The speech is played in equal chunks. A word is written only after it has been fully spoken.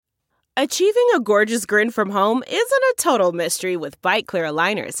Achieving a gorgeous grin from home isn't a total mystery with Byte Clear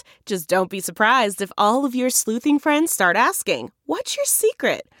aligners. Just don't be surprised if all of your sleuthing friends start asking, "What's your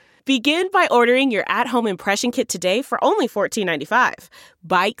secret?" Begin by ordering your at-home impression kit today for only $14.95.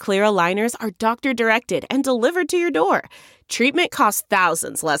 Byte Clear aligners are doctor-directed and delivered to your door. Treatment costs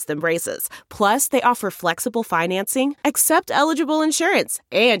thousands less than braces. Plus, they offer flexible financing, accept eligible insurance,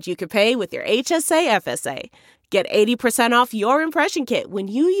 and you can pay with your HSA FSA. Get 80% off your impression kit when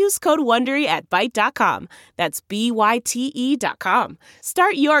you use code WONDERY at Byte.com. That's BYTE.com.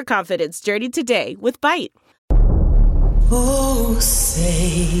 Start your confidence journey today with Byte. Oh,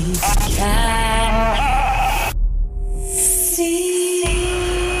 say, can see.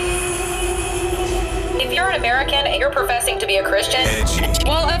 If you're an American and you're professing to be a Christian,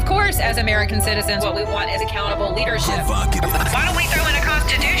 well, of course, as American citizens, what we want is accountable leadership. Why don't we throw in a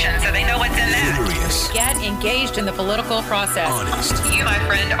constitution so they know what's in that? Get engaged in the political process. Honest. You, my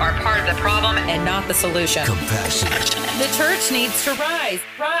friend, are part of the problem and not the solution. Compassionate. The church needs to rise.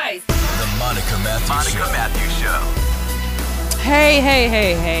 Rise. The Monica Matthews Show.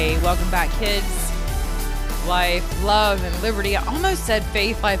 Hey. Welcome back, kids. Life, love, and liberty. I almost said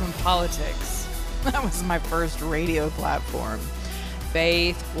faith, life, and politics. That was my first radio platform.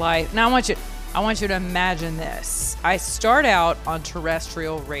 Faith, life. Now I want you to imagine this. I start out on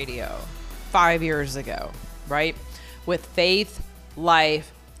terrestrial radio 5 years ago, right? With faith,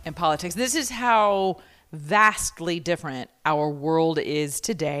 life, and politics. This is how vastly different our world is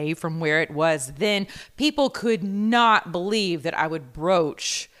today from where it was then. People could not believe that I would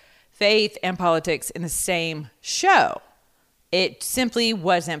broach faith and politics in the same show. It simply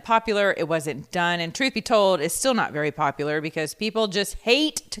wasn't popular. It wasn't done. And truth be told, it's still not very popular because people just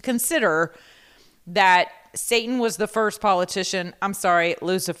hate to consider that Satan was the first politician,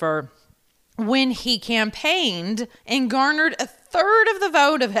 Lucifer, when he campaigned and garnered a third of the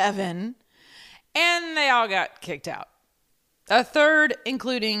vote of heaven, and they all got kicked out. A third,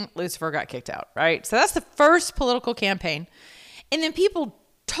 including Lucifer, got kicked out, right? So that's the first political campaign. And then people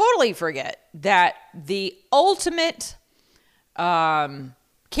totally forget that the ultimate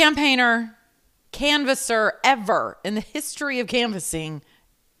campaigner, canvasser ever in the history of canvassing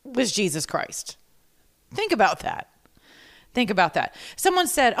was Jesus Christ. Think about that. Someone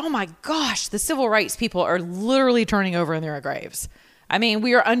said, oh my gosh, the civil rights people are literally turning over in their graves. I mean,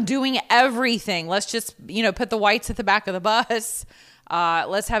 we are undoing everything. Let's just, put the whites at the back of the bus.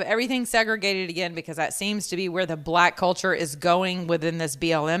 Let's have everything segregated again, because that seems to be where the black culture is going within this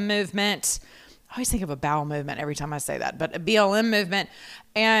BLM movement. I always think of a bowel movement every time I say that, but a BLM movement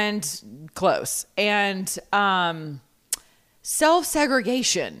and close. And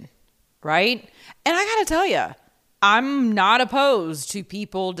self-segregation, right? And I got to tell you, I'm not opposed to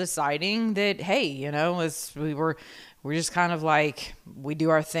people deciding that, hey, we're just kind of like, we do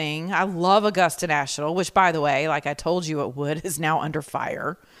our thing. I love Augusta National, which, by the way, like I told you it would, is now under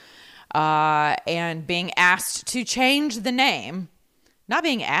fire. And being asked to change the name. Not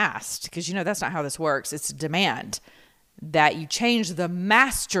being asked, because that's not how this works. It's a demand that you change the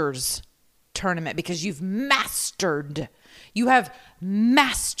Masters tournament because you have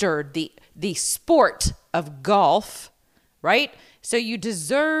mastered the sport of golf, right? So you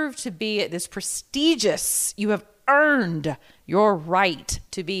deserve to be at this prestigious, you have earned your right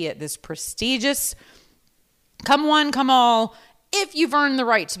to be at this prestigious, come one, come all, if you've earned the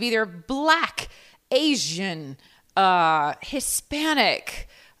right to be there, Black, Asian, Hispanic,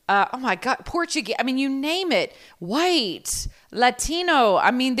 oh my God, Portuguese, I mean, you name it, white, Latino,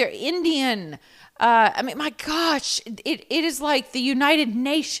 I mean, they're Indian, my gosh, it is like the United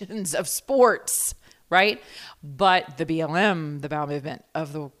Nations of sports, right? But the BLM, the bowel movement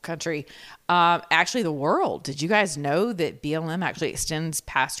of the country, actually the world, did you guys know that BLM actually extends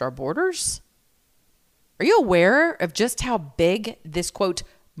past our borders? Are you aware of just how big this, quote,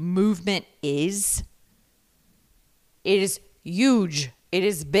 movement is? It is huge. It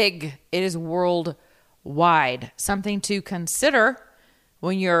is big. It is worldwide. Something to consider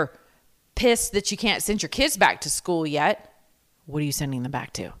when you're pissed that you can't send your kids back to school yet. What are you sending them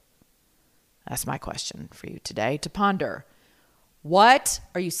back to? That's my question for you today to ponder. What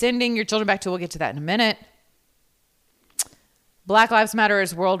are you sending your children back to? We'll get to that in a minute. Black Lives Matter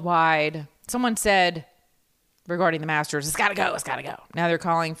is worldwide. Someone said regarding the Masters, it's got to go. Now they're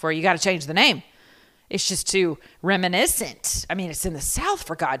calling for, you got to change the name. It's just too reminiscent. I mean, it's in the South,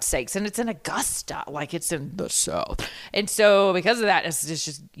 for God's sakes, and it's in Augusta, like it's in the South. And so because of that, it's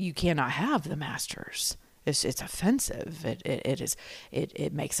just, you cannot have the Masters. It's offensive.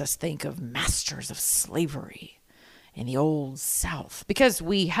 It makes us think of masters of slavery in the old South, because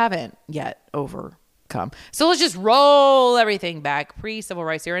we haven't yet overcome come. So let's just roll everything back pre-civil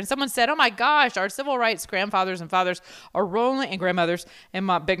rights era. And someone said, oh my gosh, our civil rights grandfathers and fathers are rolling, and grandmothers and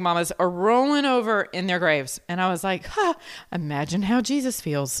my big mamas are rolling over in their graves. And I was like, imagine how Jesus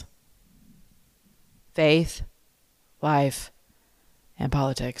feels. Faith, life, and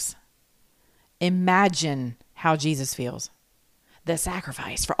politics. Imagine how Jesus feels. The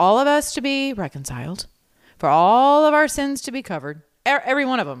sacrifice for all of us to be reconciled, for all of our sins to be covered, every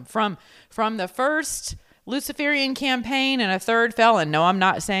one of them, from the first Luciferian campaign and a third felon. No, I'm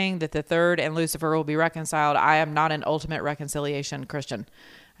not saying that the third and Lucifer will be reconciled. I am not an ultimate reconciliation Christian.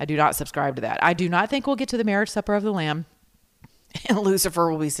 I do not subscribe to that. I do not think we'll get to the marriage supper of the Lamb and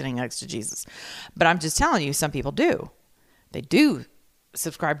Lucifer will be sitting next to Jesus. But I'm just telling you, some people do. They do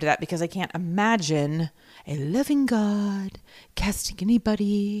subscribe to that because they can't imagine a loving God casting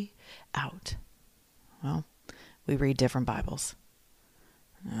anybody out. Well, we read different Bibles.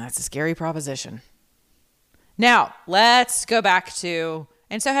 That's a scary proposition. Now, let's go back to,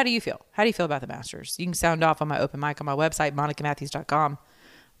 and so how do you feel? How do you feel about the Masters? You can sound off on my open mic on my website, monicamatthews.com.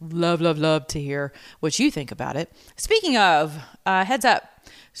 Love to hear what you think about it. Speaking of, heads up.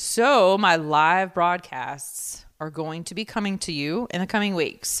 So my live broadcasts are going to be coming to you in the coming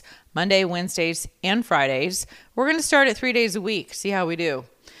weeks. Monday, Wednesdays, and Fridays. We're going to start at 3 days a week. See how we do.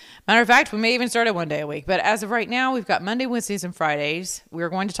 Matter of fact, we may even start at 1 day a week. But as of right now, we've got Monday, Wednesdays, and Fridays. We're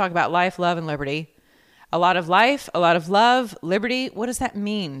going to talk about life, love, and liberty. A lot of life, a lot of love, liberty. What does that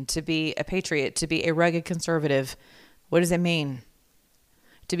mean to be a patriot, to be a rugged conservative? What does it mean?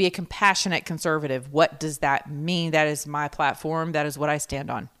 To be a compassionate conservative. What does that mean? That is my platform. That is what I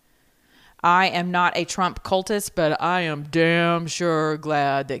stand on. I am not a Trump cultist, but I am damn sure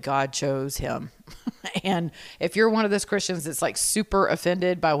glad that God chose him. And if you're one of those Christians that's like super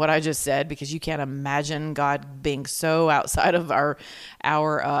offended by what I just said, because you can't imagine God being so outside of our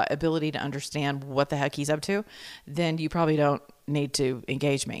ability to understand what the heck he's up to, then you probably don't need to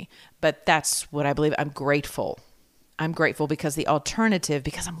engage me. But that's what I believe. I'm grateful. I'm grateful because the alternative,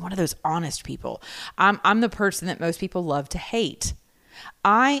 because I'm one of those honest people. I'm the person that most people love to hate.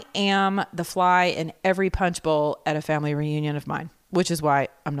 I am the fly in every punch bowl at a family reunion of mine, which is why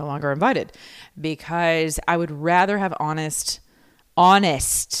I'm no longer invited, because I would rather have honest.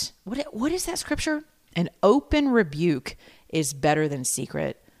 What is that scripture? An open rebuke is better than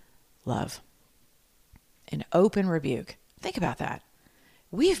secret love. An open rebuke. Think about that.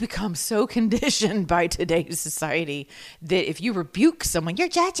 We've become so conditioned by today's society that if you rebuke someone, you're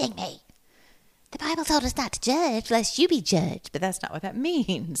judging me. The Bible told us not to judge lest you be judged. But that's not what that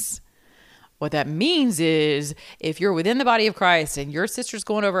means. What that means is if you're within the body of Christ and your sister's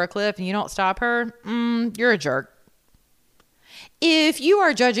going over a cliff and you don't stop her, you're a jerk. If you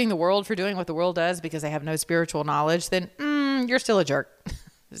are judging the world for doing what the world does because they have no spiritual knowledge, then you're still a jerk.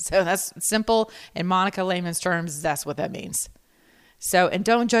 So that's simple. In Monica layman's terms, that's what that means. So, and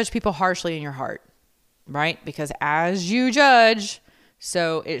don't judge people harshly in your heart, right? Because as you judge,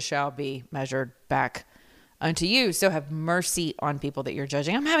 so it shall be measured back unto you. So have mercy on people that you're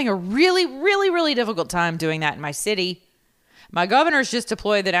judging. I'm having a really, really, really difficult time doing that in my city. My governor's just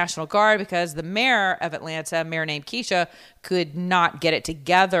deployed the National Guard because the mayor of Atlanta, a mayor named Keisha, could not get it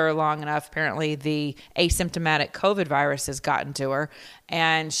together long enough. Apparently, the asymptomatic COVID virus has gotten to her,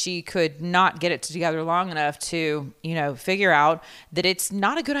 and she could not get it together long enough to, figure out that it's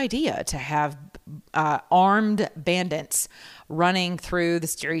not a good idea to have armed bandits running through the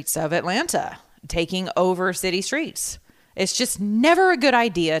streets of Atlanta, taking over city streets. It's just never a good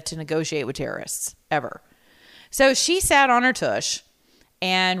idea to negotiate with terrorists, ever. So she sat on her tush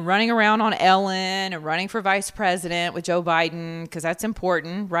and running around on Ellen and running for vice president with Joe Biden, because that's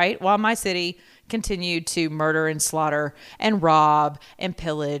important, right? While my city continued to murder and slaughter and rob and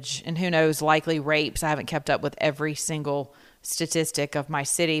pillage and who knows, likely rapes. I haven't kept up with every single statistic of my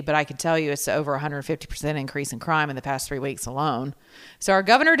city, but I can tell you it's over 150% increase in crime in the past 3 weeks alone. So our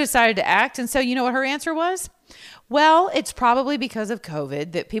governor decided to act. And so you know what her answer was? Well, it's probably because of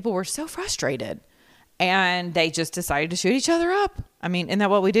COVID that people were so frustrated and they just decided to shoot each other up. I mean, isn't that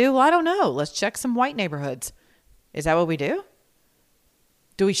what we do? Well, I don't know. Let's check some white neighborhoods. Is that what we do?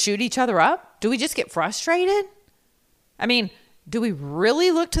 Do we shoot each other up? Do we just get frustrated? I mean, do we really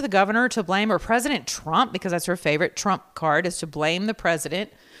look to the governor to blame, or President Trump, because that's her favorite Trump card, is to blame the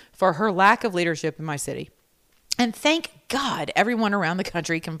president for her lack of leadership in my city? And thank God everyone around the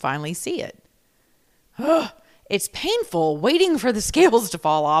country can finally see it. It's painful waiting for the scales to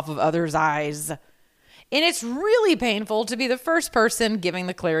fall off of others' eyes. And it's really painful to be the first person giving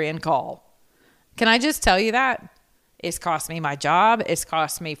the clarion call. Can I just tell you that? It's cost me my job. It's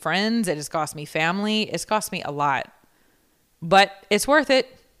cost me friends. It has cost me family. It's cost me a lot. But it's worth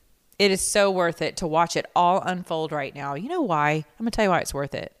it. It is so worth it to watch it all unfold right now. You know why? I'm going to tell you why it's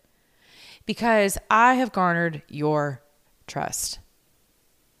worth it. Because I have garnered your trust.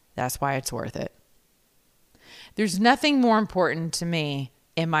 That's why it's worth it. There's nothing more important to me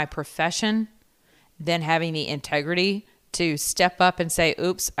in my profession than having the integrity to step up and say,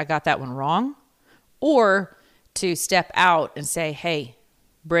 oops, I got that one wrong. Or to step out and say, hey,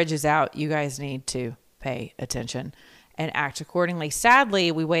 bridge is out. You guys need to pay attention and act accordingly.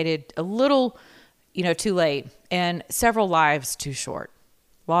 Sadly, we waited a little, too late and several lives too short.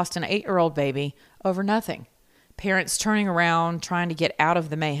 Lost an 8-year-old baby over nothing. Parents turning around, trying to get out of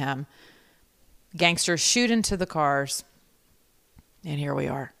the mayhem. Gangsters shoot into the cars. And here we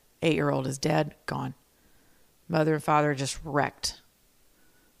are. 8-year-old is dead, gone. Mother and father just wrecked.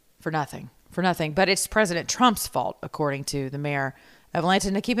 For nothing. But it's President Trump's fault, according to the mayor of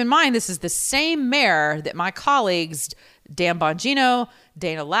Atlanta. Now, keep in mind, this is the same mayor that my colleagues, Dan Bongino,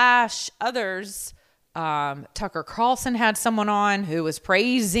 Dana Lash, others, Tucker Carlson had someone on who was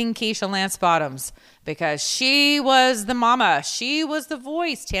praising Keisha Lance Bottoms because she was the mama. She was the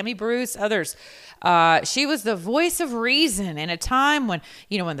voice. Tammy Bruce, others. She was the voice of reason in a time when,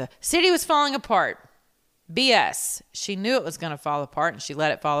 when the city was falling apart. BS. She knew it was going to fall apart and she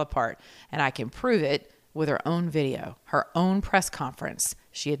let it fall apart. And I can prove it with her own video, her own press conference.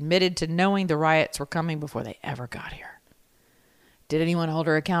 She admitted to knowing the riots were coming before they ever got here. Did anyone hold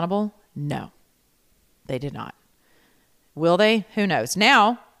her accountable? No, they did not. Will they? Who knows?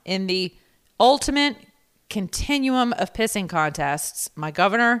 Now, in the ultimate continuum of pissing contests, my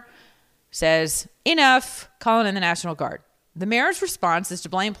governor says, enough, calling in the National Guard. The mayor's response is to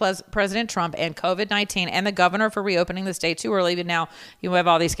blame President Trump and COVID-19 and the governor for reopening the state too early. But now you have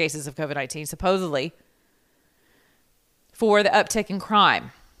all these cases of COVID-19, supposedly, for the uptick in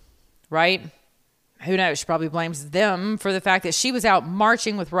crime, right? Who knows? She probably blames them for the fact that she was out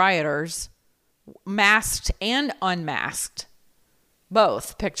marching with rioters, masked and unmasked.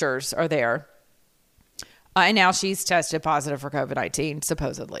 Both pictures are there. And now she's tested positive for COVID-19,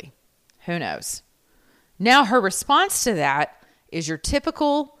 supposedly. Who knows? Now her response to that is your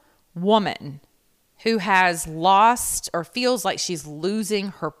typical woman who has lost or feels like she's losing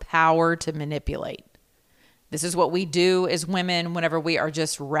her power to manipulate. This is what we do as women whenever we are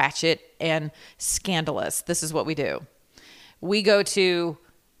just ratchet and scandalous. This is what we do. We go to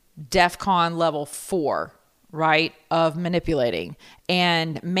DEFCON level 4, right, of manipulating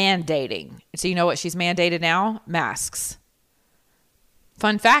and mandating. So you know what she's mandated now? Masks.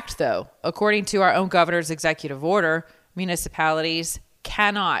 Fun fact, though, according to our own governor's executive order, municipalities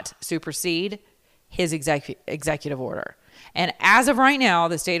cannot supersede his executive order. And as of right now,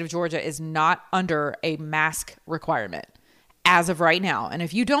 the state of Georgia is not under a mask requirement. As of right now. And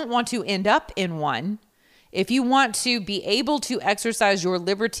if you don't want to end up in one, if you want to be able to exercise your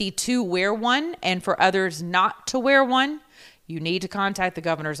liberty to wear one and for others not to wear one, you need to contact the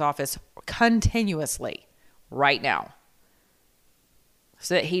governor's office continuously right now,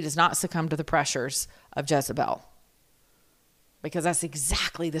 so that he does not succumb to the pressures of Jezebel. Because that's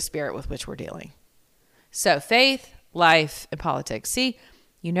exactly the spirit with which we're dealing. So faith, life, and politics. See,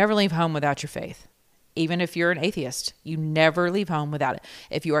 you never leave home without your faith. Even if you're an atheist, you never leave home without it.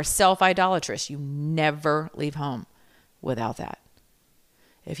 If you are self-idolatrous, you never leave home without that.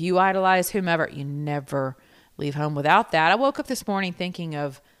 If you idolize whomever, you never leave home without that. I woke up this morning thinking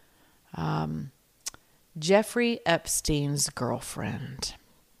of Jeffrey Epstein's girlfriend,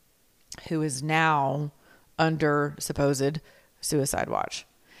 who is now under supposed suicide watch.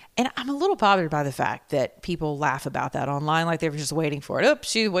 And I'm a little bothered by the fact that people laugh about that online, like they were just waiting for it.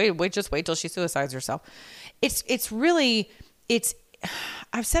 Oops, just wait till she suicides herself. It's really,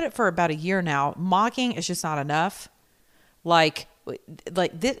 I've said it for about a year now. Mocking is just not enough. Like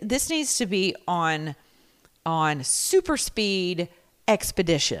this needs to be on super speed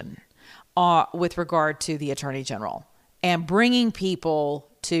expedition with regard to the Attorney General and bringing people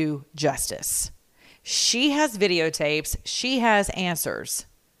to justice. She has videotapes. She has answers.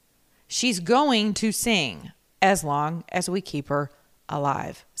 She's going to sing as long as we keep her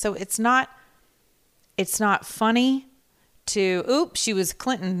alive. So it's not funny to, she was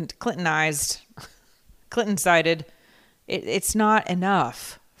Clintonized, Clinton-sided. It's not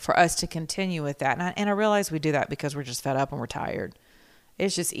enough for us to continue with that. And I realize we do that because we're just fed up and we're tired.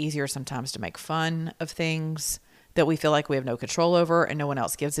 It's just easier sometimes to make fun of things that we feel like we have no control over and no one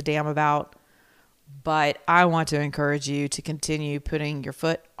else gives a damn about. But I want to encourage you to continue putting your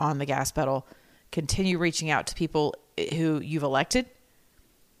foot on the gas pedal. Continue reaching out to people who you've elected.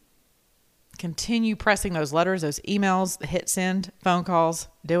 Continue pressing those letters, those emails, hit send, phone calls.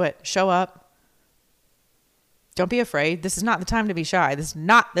 Do it. Show up. Don't be afraid. This is not the time to be shy. This is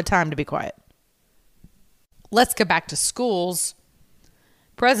not the time to be quiet. Let's go back to schools.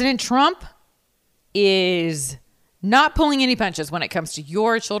 President Trump is not pulling any punches when it comes to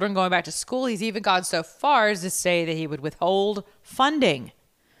your children going back to school. He's even gone so far as to say that he would withhold funding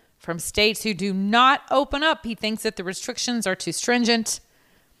from states who do not open up. He thinks that the restrictions are too stringent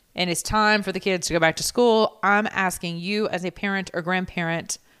and it's time for the kids to go back to school. I'm asking you as a parent or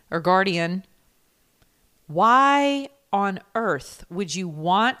grandparent or guardian, why on earth would you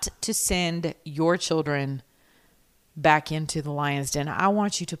want to send your children back into the lion's den? I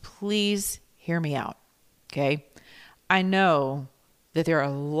want you to please hear me out, okay? I know that there are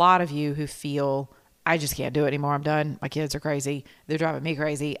a lot of you who feel, I just can't do it anymore. I'm done. My kids are crazy. They're driving me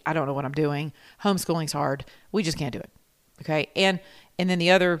crazy. I don't know what I'm doing. Homeschooling's hard. We just can't do it, okay? And then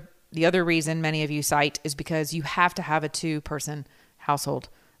the other reason many of you cite is because you have to have a 2-person household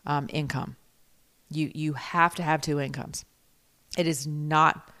income. You have to have 2 incomes. It is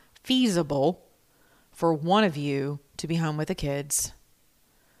not feasible for one of you to be home with the kids,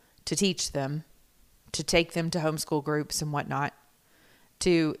 to teach them, to take them to homeschool groups and whatnot,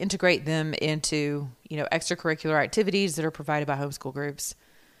 to integrate them into, extracurricular activities that are provided by homeschool groups.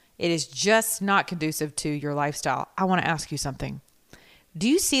 It is just not conducive to your lifestyle. I want to ask you something. Do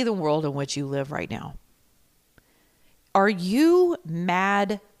you see the world in which you live right now? Are you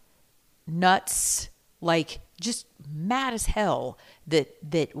mad, nuts, like just mad as hell that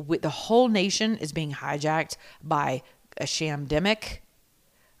the whole nation is being hijacked by a shamdemic?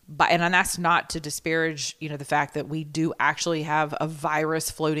 And that's not to disparage, the fact that we do actually have a virus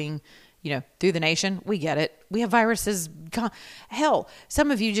floating, through the nation. We get it. We have viruses. Hell, some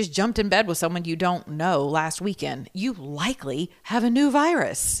of you just jumped in bed with someone you don't know last weekend. You likely have a new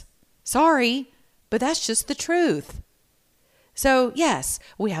virus. Sorry, but that's just the truth. So yes,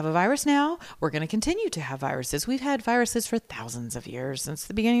 we have a virus now. We're going to continue to have viruses. We've had viruses for thousands of years, since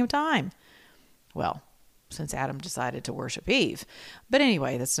the beginning of time. Well, since Adam decided to worship Eve. But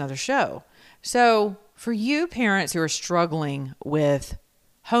anyway, that's another show. So for you parents who are struggling with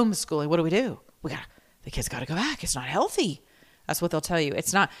homeschooling, what do? The kids got to go back. It's not healthy. That's what they'll tell you.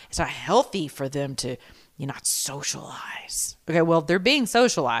 It's not healthy for them to, not socialize. Okay, well, they're being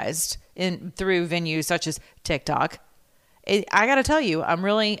socialized through venues such as TikTok. I got to tell you,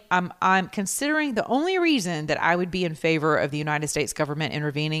 I'm considering the only reason that I would be in favor of the United States government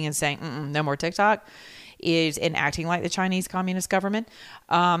intervening and saying, no more TikTok, is in acting like the Chinese Communist government,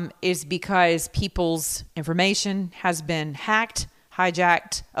 is because people's information has been hacked,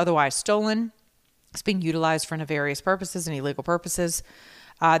 hijacked, otherwise stolen. It's being utilized for nefarious purposes and illegal purposes.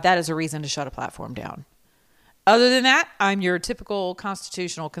 That is a reason to shut a platform down. Other than that, I'm your typical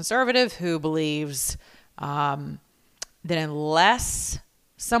constitutional conservative who believes that unless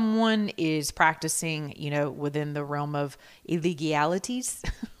someone is practicing, within the realm of illegalities,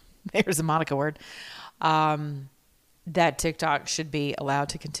 there's a Monica word, that TikTok should be allowed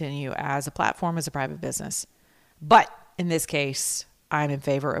to continue as a platform, as a private business. But in this case, I'm in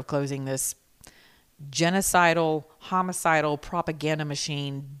favor of closing this genocidal, homicidal propaganda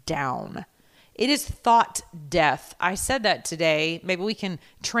machine down. It is thought death. I said that today. Maybe we can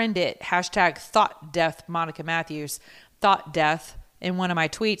trend it. Hashtag thought death, Monica Matthews. Thought death in one of my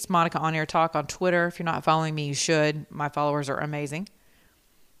tweets, Monica On Air Talk on Twitter. If you're not following me, you should. My followers are amazing.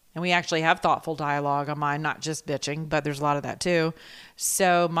 And we actually have thoughtful dialogue on mine, not just bitching, but there's a lot of that too.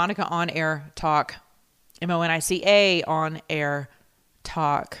 So Monica On Air Talk, MONICA On Air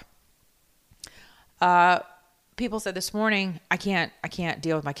Talk. People said this morning, I can't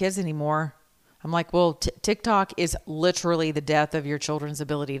deal with my kids anymore. I'm like, well, TikTok is literally the death of your children's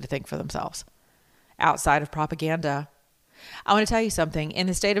ability to think for themselves outside of propaganda. I want to tell you something. In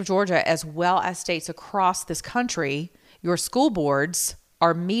the state of Georgia, as well as states across this country, your school boards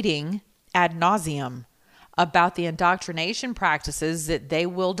are meeting ad nauseum about the indoctrination practices that they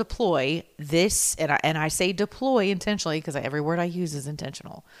will deploy this. And I say deploy intentionally because every word I use is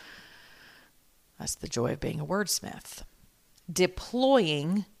intentional. That's the joy of being a wordsmith.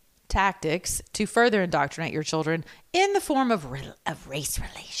 Deploying tactics to further indoctrinate your children in the form of race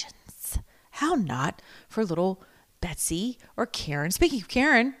relations. How not for little Betsy or Karen? Speaking of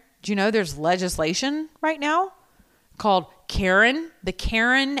Karen, do you know there's legislation right now called Karen, the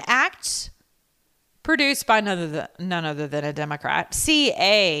Karen Act, produced by none other than a Democrat.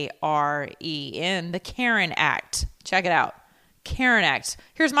 CAREN, the Karen Act. Check it out. Karen Act.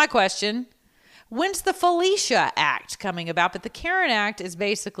 Here's my question. When's the Felicia Act coming about? But the Karen Act is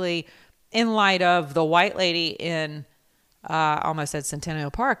basically in light of the white lady in, I almost said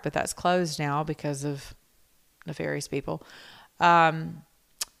Centennial Park, but that's closed now because of nefarious people.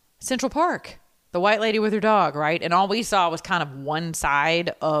 Central Park. The white lady with her dog, right? And all we saw was kind of one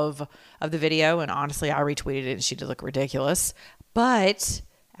side of the video. And honestly, I retweeted it and she did look ridiculous. But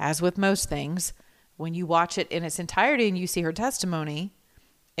as with most things, when you watch it in its entirety and you see her testimony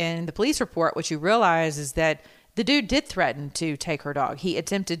in the police report, what you realize is that the dude did threaten to take her dog. He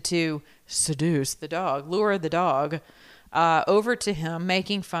attempted to seduce the dog, lure the dog over to him,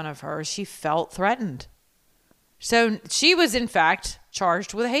 making fun of her. She felt threatened. So she was, in fact,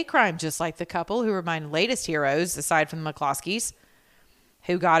 charged with a hate crime, just like the couple who were my latest heroes, aside from the McCloskeys,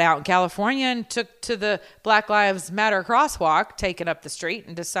 who got out in California and took to the Black Lives Matter crosswalk, taken up the street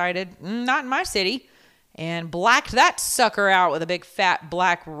and decided, not in my city, and blacked that sucker out with a big fat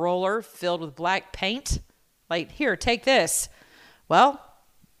black roller filled with black paint. Like, here, take this. Well,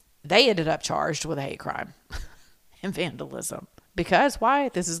 they ended up charged with a hate crime and vandalism. Because why?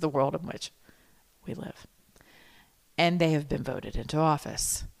 This is the world in which we live. And they have been voted into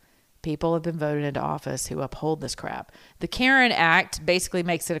office. People have been voted into office who uphold this crap. The Karen Act basically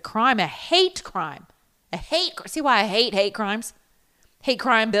makes it a crime, a hate crime. See why I hate crimes? Hate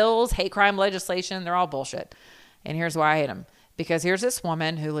crime bills, hate crime legislation, they're all bullshit. And here's why I hate them. Because here's this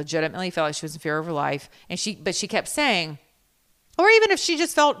woman who legitimately felt like she was in fear of her life. But she kept saying, or even if she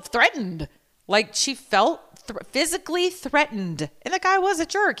just felt threatened, like she felt physically threatened. And the guy was a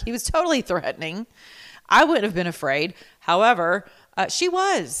jerk. He was totally threatening. I wouldn't have been afraid. However, she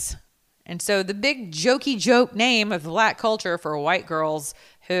was. And so the big jokey joke name of the black culture for white girls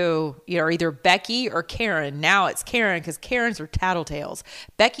who, are either Becky or Karen. Now it's Karen because Karens are tattletales.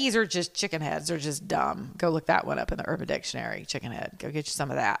 Becky's are just chicken heads. They're just dumb. Go look that one up in the Urban Dictionary. Chicken head. Go get you some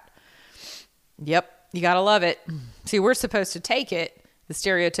of that. Yep. You got to love it. See, we're supposed to take it, the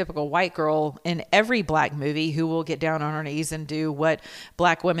stereotypical white girl in every black movie who will get down on her knees and do what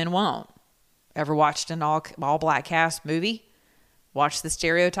black women won't. Ever watched an all black cast movie? Watch the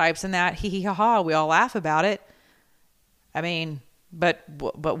stereotypes in that. Hee hee ha ha. We all laugh about it. I mean, but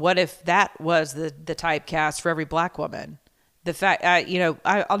what if that was the typecast for every black woman? The fact,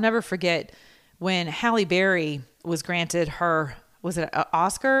 I'll never forget when Halle Berry was granted her, was it an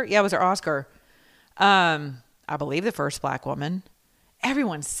Oscar? Yeah, it was her Oscar. I believe the first black woman.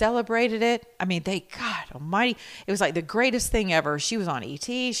 Everyone celebrated it. I mean, God almighty, it was like the greatest thing ever. She was on ET.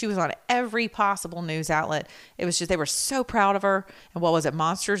 She was on every possible news outlet. It was just, they were so proud of her. And what was it?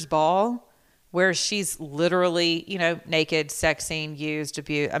 Monsters Ball, where she's literally, naked, sex scene used,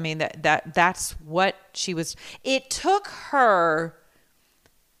 abused. I mean, that's what she was. It took her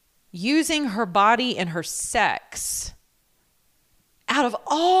using her body and her sex out of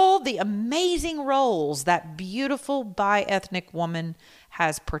all the amazing roles that beautiful bi-ethnic woman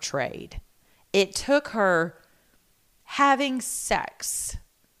has portrayed. It took her having sex.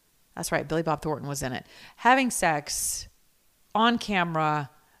 That's right, Billy Bob Thornton was in it. Having sex on camera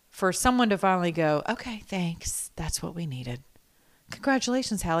for someone to finally go, okay, thanks. That's what we needed.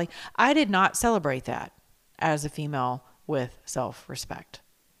 Congratulations, Halle. I did not celebrate that as a female with self-respect.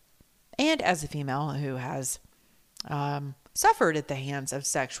 And as a female who has suffered at the hands of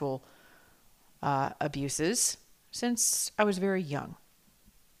sexual abuses since I was very young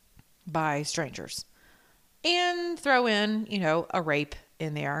by strangers. And throw in, a rape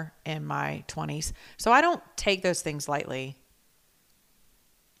in there in my 20s. So I don't take those things lightly.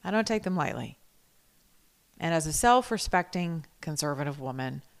 I don't take them lightly. And as a self-respecting conservative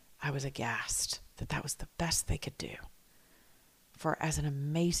woman, I was aghast that was the best they could do. For as an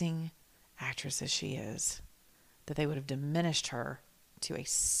amazing actress as she is, that they would have diminished her to a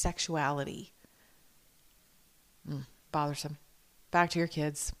sexuality. Bothersome. Back to your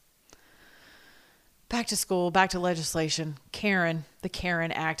kids. Back to school, back to legislation. Karen, the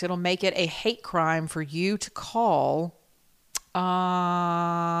Karen Act. It'll make it a hate crime for you to call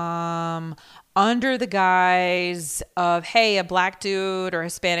under the guise of, hey, a black dude or a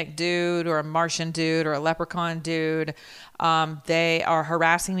Hispanic dude or a Martian dude or a leprechaun dude, they are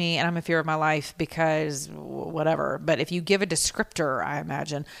harassing me and I'm in fear of my life because whatever. But if you give a descriptor, I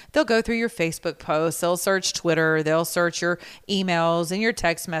imagine, they'll go through your Facebook posts, they'll search Twitter, they'll search your emails and your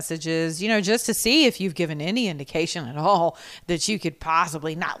text messages, just to see if you've given any indication at all that you could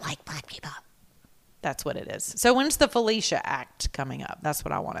possibly not like black people. That's what it is. So when's the Felicia Act coming up? That's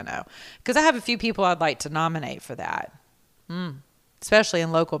what I want to know. Because I have a few people I'd like to nominate for that. Especially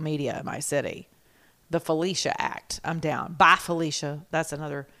in local media in my city. The Felicia Act. I'm down. Bye, Felicia. That's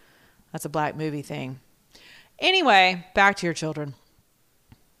a black movie thing. Anyway, back to your children.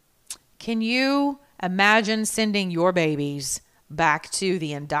 Can you imagine sending your babies back to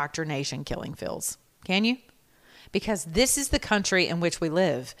the indoctrination killing fields? Can you? Because this is the country in which we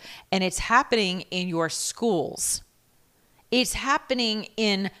live. And it's happening in your schools. It's happening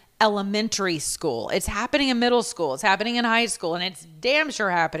in elementary school. It's happening in middle school. It's happening in high school. And it's damn sure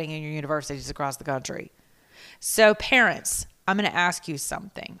happening in your universities across the country. So parents, I'm going to ask you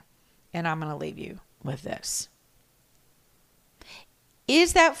something. And I'm going to leave you with this.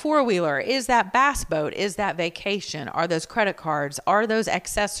 Is that four-wheeler? Is that bass boat? Is that vacation? Are those credit cards? Are those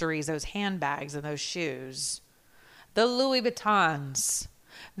accessories, those handbags and those shoes? The Louis Vuittons,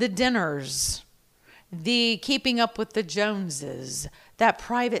 the dinners, the keeping up with the Joneses, that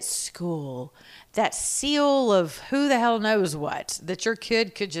private school, that seal of who the hell knows what, that your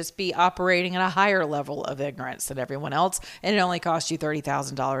kid could just be operating at a higher level of ignorance than everyone else, and it only costs you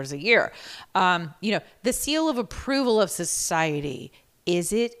 $30,000 a year. The seal of approval of society.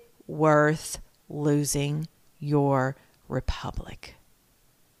 Is it worth losing your republic?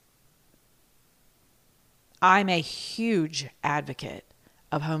 I'm a huge advocate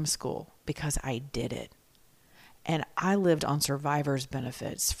of homeschool because I did it. And I lived on survivor's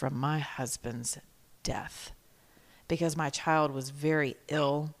benefits from my husband's death because my child was very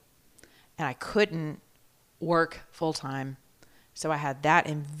ill and I couldn't work full time. So I had that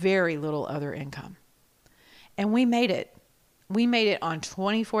and very little other income. And we made it. We made it on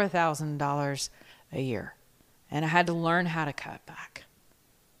 $24,000 a year. And I had to learn how to cut back.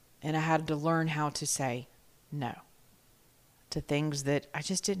 And I had to learn how to say no to things that I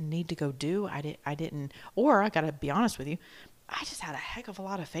just didn't need to go do. I didn't, or I got to be honest with you, I just had a heck of a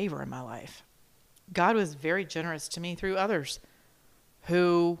lot of favor in my life. God was very generous to me through others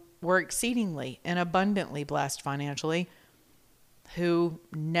who were exceedingly and abundantly blessed financially, who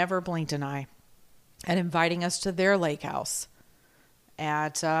never blinked an eye at inviting us to their lake house,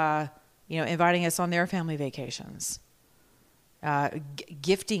 at, inviting us on their family vacations,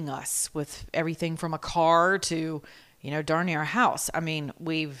 gifting us with everything from a car to, darn near a house. I mean,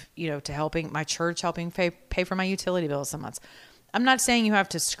 we've, to helping my church, helping pay for my utility bills some months. I'm not saying you have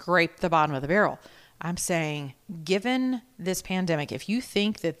to scrape the bottom of the barrel. I'm saying, given this pandemic, if you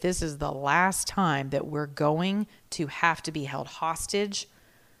think that this is the last time that we're going to have to be held hostage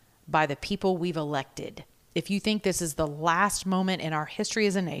by the people we've elected, if you think this is the last moment in our history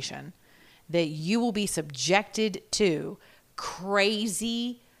as a nation that you will be subjected to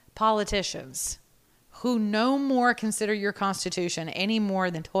crazy politicians who no more consider your Constitution any more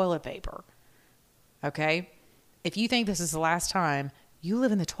than toilet paper, okay? If you think this is the last time, you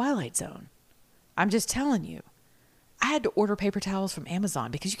live in the twilight zone. I'm just telling you. I had to order paper towels from Amazon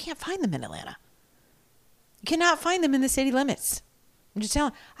because you can't find them in Atlanta. You cannot find them in the city limits. I'm just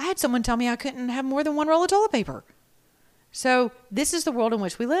telling. I had someone tell me I couldn't have more than one roll of toilet paper. So this is the world in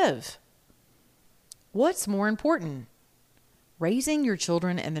which we live. What's more important? Raising your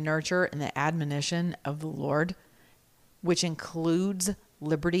children in the nurture and the admonition of the Lord, which includes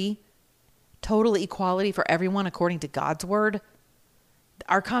liberty, total equality for everyone according to God's word,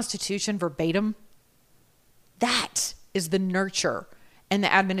 our Constitution verbatim. That is the nurture and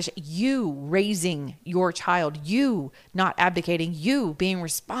the admonition. You raising your child, you not abdicating, you being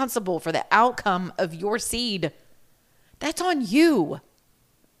responsible for the outcome of your seed. That's on you.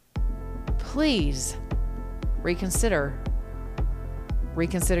 Please reconsider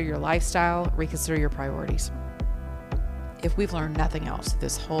your lifestyle, reconsider your priorities. If we've learned nothing else,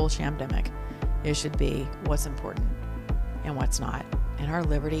 this whole shamdemic, it should be what's important and what's not. And our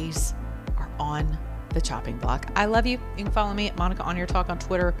liberties are on the chopping block. I love you. You can follow me at Monica On Your Talk on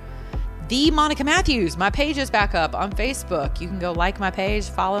Twitter. The Monica Matthews. My page is back up on Facebook. You can go like my page,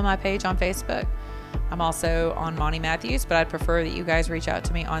 follow my page on Facebook. I'm also on Monty Matthews, but I'd prefer that you guys reach out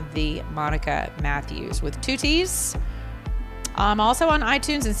to me on the Monica Matthews with 2 T's. I'm also on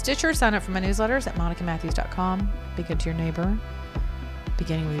iTunes and Stitcher. Sign up for my newsletters at monicamatthews.com. Be good to your neighbor,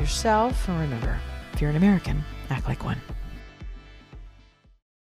 beginning with yourself. And remember, if you're an American, act like one.